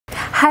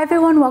Hi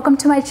everyone, welcome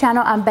to my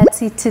channel. I'm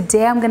Betsy.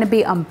 Today I'm going to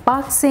be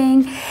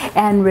unboxing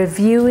and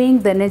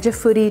reviewing the Ninja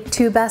Foodie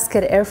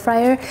 2-basket air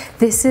fryer.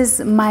 This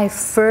is my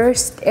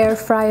first air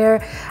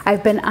fryer.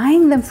 I've been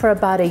eyeing them for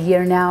about a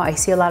year now. I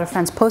see a lot of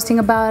friends posting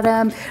about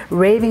them,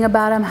 raving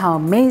about them, how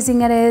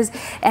amazing it is,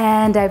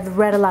 and I've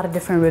read a lot of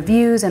different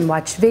reviews and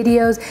watched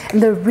videos.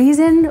 And the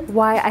reason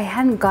why I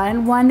hadn't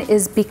gotten one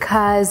is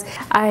because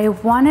I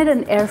wanted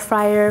an air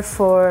fryer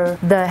for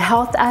the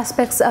health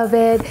aspects of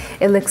it.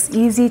 It looks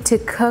easy to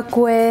cook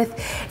with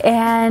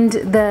and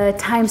the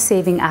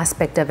time-saving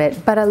aspect of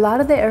it. But a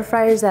lot of the air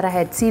fryers that I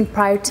had seen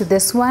prior to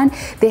this one,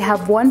 they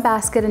have one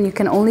basket and you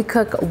can only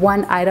cook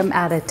one item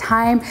at a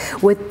time.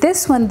 With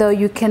this one though,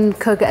 you can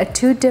cook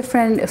two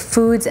different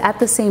foods at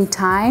the same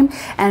time,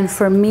 and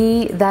for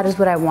me that is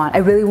what I want. I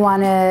really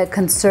want to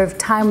conserve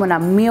time when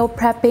I'm meal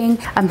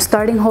prepping. I'm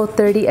starting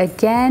Whole30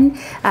 again.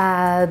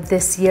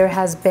 This year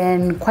has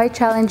been quite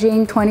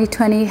challenging.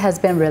 2020 has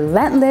been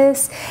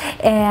relentless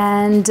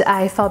and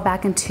I fell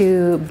back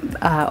into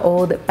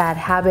old bad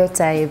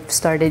habits. I've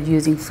started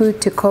using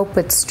food to cope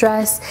with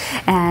stress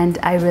and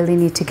I really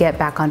need to get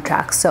back on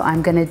track. So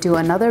I'm going to do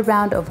another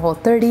round of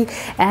Whole30,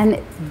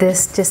 and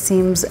this just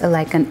seems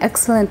like an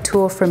excellent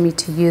tool for me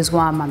to use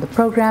while I'm on the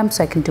program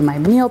so I can do my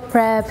meal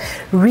prep,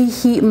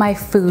 reheat my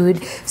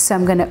food. So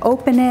I'm going to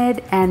open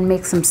it and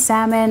make some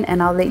salmon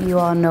and I'll let you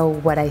all know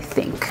what I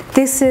think.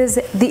 This is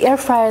the air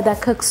fryer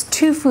that cooks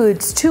two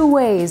foods, two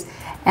ways,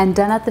 and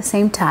done at the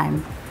same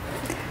time.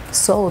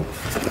 Sold.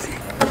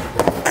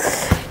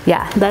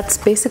 Yeah, that's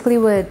basically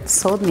what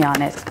sold me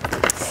on it.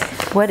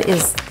 What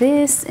is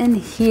this in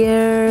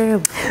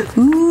here?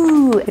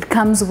 Ooh, it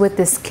comes with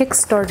this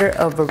Kickstarter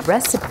of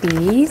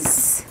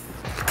recipes.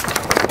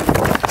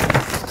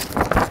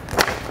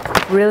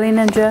 Really,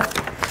 Ninja?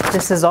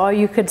 This is all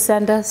you could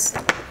send us?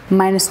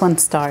 -1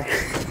 star.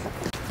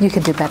 You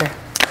could do better.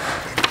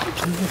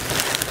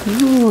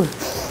 Ooh,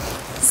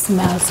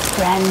 smells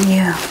brand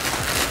new.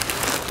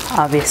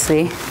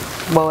 Obviously,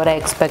 what would I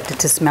expect it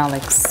to smell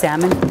like?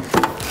 Salmon?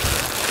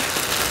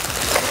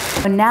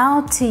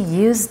 Now to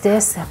use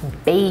this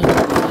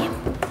baby.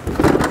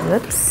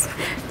 Whoops.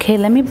 Okay,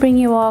 let me bring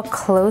you all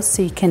close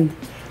so you can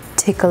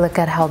take a look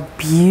at how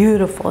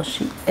beautiful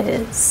she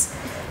is.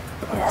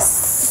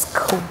 Yes,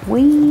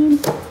 queen.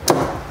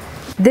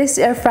 This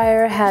air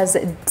fryer has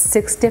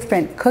 6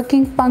 different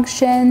cooking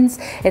functions.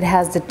 It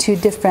has the 2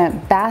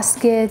 different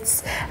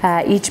baskets.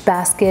 Each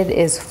basket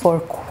is 4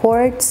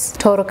 quarts.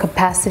 Total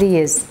capacity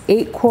is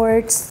 8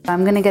 quarts.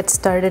 I'm gonna get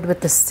started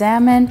with the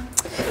salmon.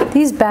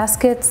 These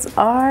baskets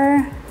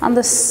are on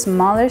the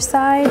smaller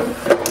side.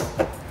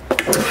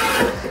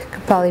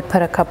 Could probably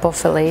put a couple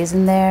fillets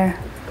in there,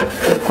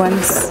 big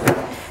ones.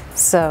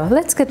 So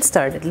let's get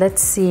started.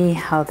 Let's see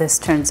how this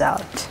turns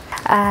out.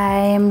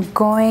 I'm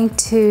going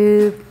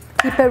to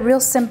keep it real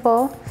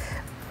simple.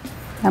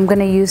 I'm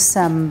gonna use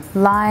some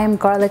lime,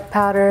 garlic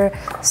powder,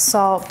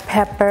 salt,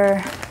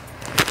 pepper,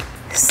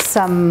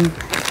 some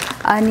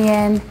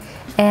onion,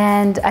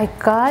 and I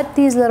got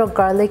these little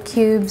garlic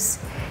cubes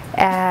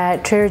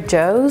at Trader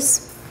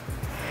Joe's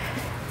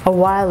a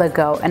while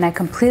ago and I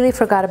completely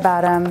forgot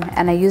about them,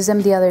 and I used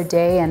them the other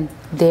day and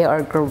they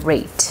are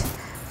great.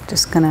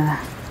 Just gonna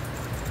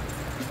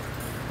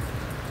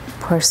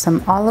pour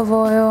some olive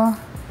oil.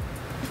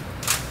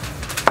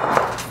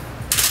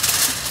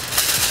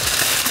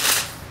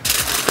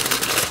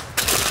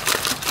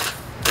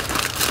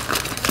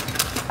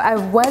 I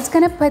was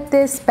gonna put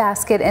this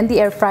basket in the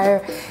air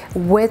fryer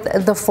with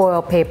the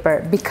foil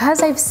paper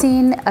because I've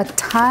seen a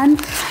ton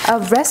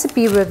of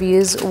recipe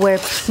reviews where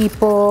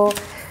people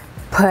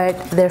put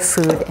their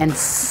food in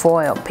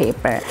foil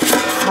paper.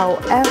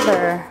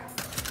 However,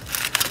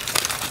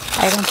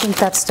 I don't think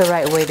that's the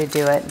right way to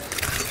do it.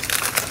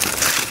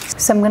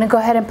 So I'm gonna go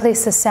ahead and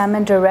place the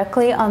salmon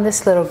directly on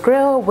this little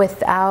grill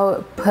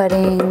without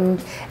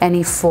putting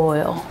any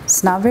foil.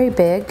 It's not very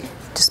big,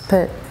 just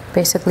put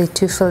basically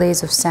 2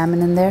 fillets of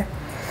salmon in there.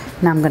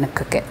 Now I'm gonna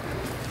cook it.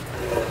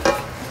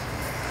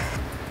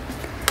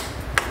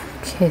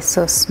 Okay,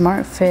 so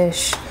smart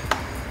fish,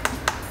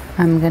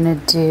 I'm gonna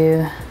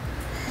do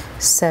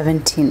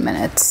 17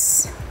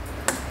 minutes.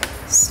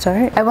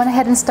 Start. I went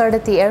ahead and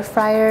started the air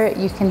fryer.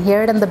 You can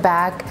hear it in the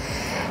back.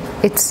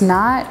 It's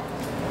not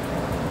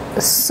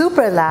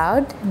super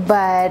loud,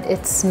 but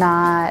it's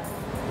not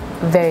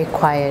very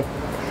quiet.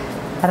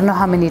 I don't know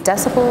how many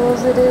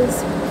decibels it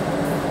is.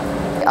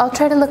 I'll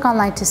try to look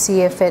online to see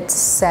if it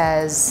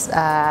says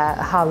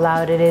how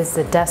loud it is,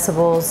 the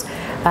decibels,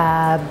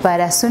 but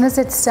as soon as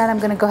it's done, I'm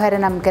gonna go ahead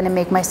and I'm gonna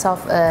make myself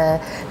a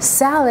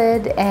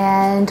salad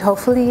and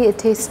hopefully it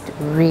tastes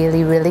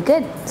really, really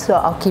good. So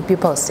I'll keep you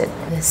posted.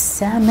 The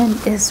salmon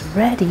is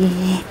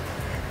ready.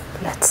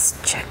 Let's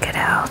check it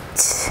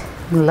out.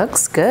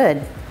 Looks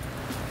good.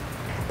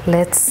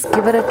 Let's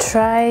give it a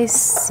try,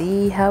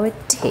 see how it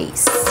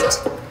tastes.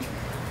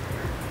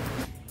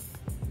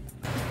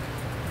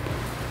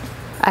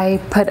 I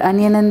put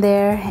onion in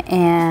there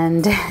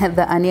and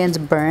the onion's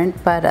burnt,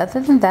 but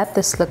other than that,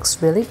 this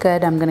looks really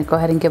good. I'm gonna go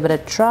ahead and give it a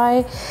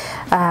try.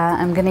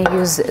 I'm gonna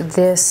use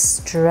this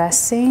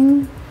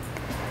dressing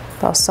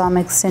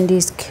Balsamic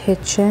Cindy's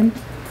Kitchen.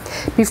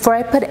 Before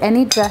I put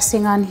any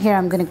dressing on here,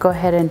 I'm gonna go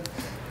ahead and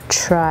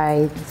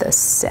try the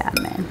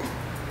salmon.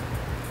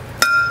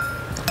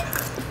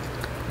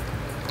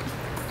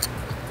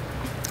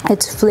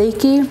 It's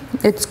flaky,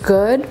 it's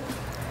good.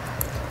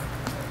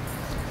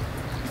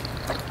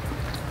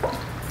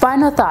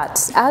 Final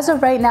thoughts. As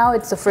of right now,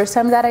 it's the first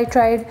time that I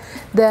tried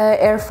the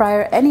air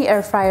fryer, any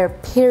air fryer,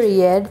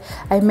 period.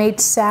 I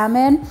made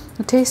salmon,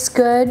 it tastes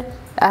good.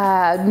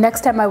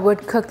 Next time I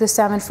would cook the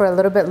salmon for a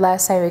little bit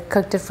less. I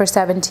cooked it for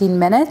 17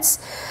 minutes.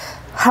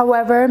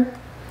 However,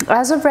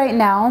 as of right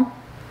now,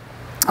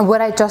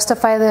 would I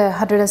justify the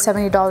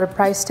 $170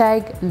 price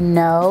tag?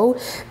 No,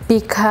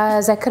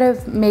 because I could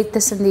have made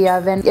this in the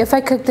oven. If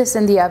I cooked this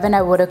in the oven,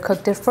 I would have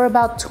cooked it for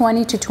about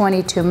 20 to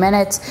 22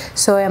 minutes.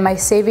 So am I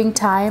saving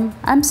time?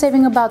 I'm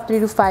saving about 3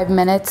 to 5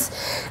 minutes.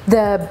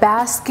 The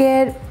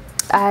basket,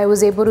 I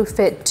was able to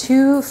fit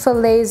 2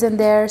 fillets in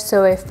there.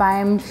 So if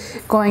I'm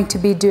going to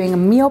be doing a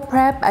meal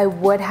prep, I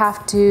would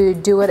have to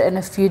do it in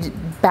a few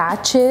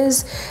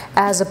batches,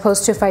 as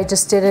opposed to if I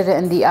just did it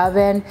in the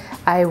oven,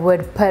 I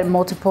would put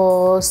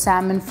multiple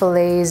salmon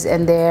fillets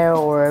in there,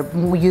 or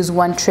use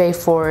one tray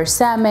for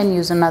salmon,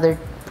 use another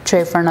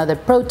tray for another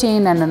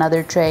protein, and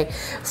another tray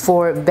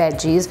for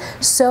veggies.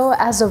 So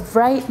as of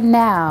right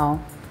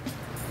now,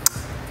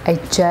 I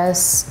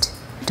just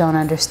don't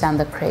understand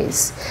the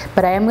craze,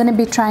 but I am going to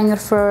be trying it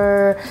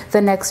for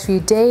the next few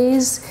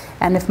days,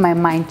 and if my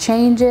mind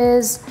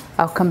changes,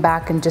 I'll come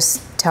back and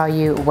just tell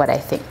you what I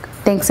think.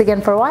 Thanks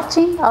again for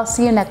watching. I'll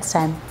see you next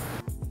time.